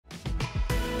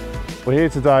We're here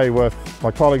today with my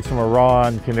colleagues from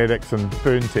Orion, Kinetics and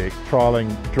Ferntech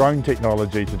trialling drone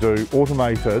technology to do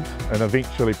automated and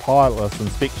eventually pilotless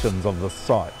inspections of this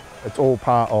site. It's all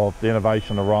part of the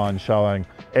innovation Orion showing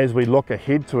as we look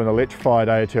ahead to an electrified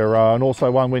Aotearoa, and also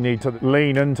one we need to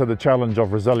lean into the challenge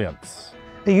of resilience.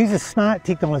 It uses smart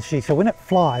technology, so when it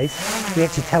flies, we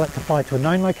actually tell it to fly to a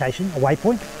known location, a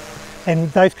waypoint,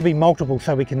 and those could be multiple,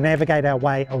 so we can navigate our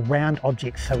way around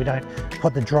objects so we don't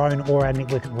put the drone or our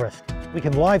network at risk. We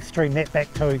can live stream that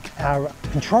back to our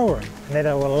control room, and that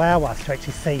will allow us to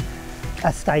actually see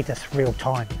a status real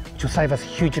time, which will save us a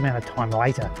huge amount of time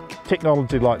later.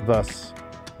 Technology like this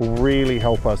will really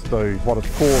help us do what is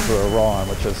core to Orion,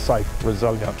 which is safe,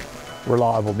 resilient,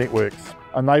 reliable networks,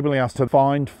 enabling us to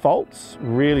find faults,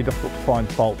 really difficult to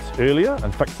find faults earlier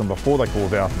and fix them before they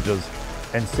cause outages,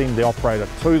 and send the operator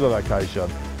to the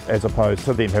location as opposed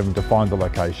to them having to find the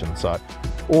location. So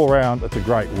all around, it's a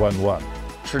great win-win.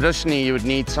 Traditionally, you would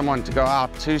need someone to go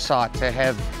out to site to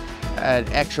have an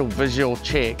actual visual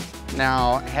check.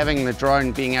 Now, having the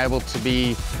drone being able to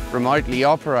be remotely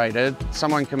operated,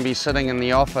 someone can be sitting in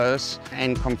the office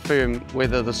and confirm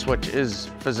whether the switch is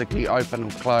physically open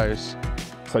or closed.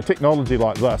 So technology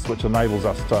like this, which enables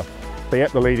us to be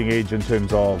at the leading edge in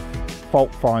terms of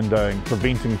fault finding,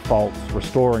 preventing faults,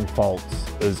 restoring faults,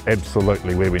 is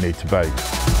absolutely where we need to be.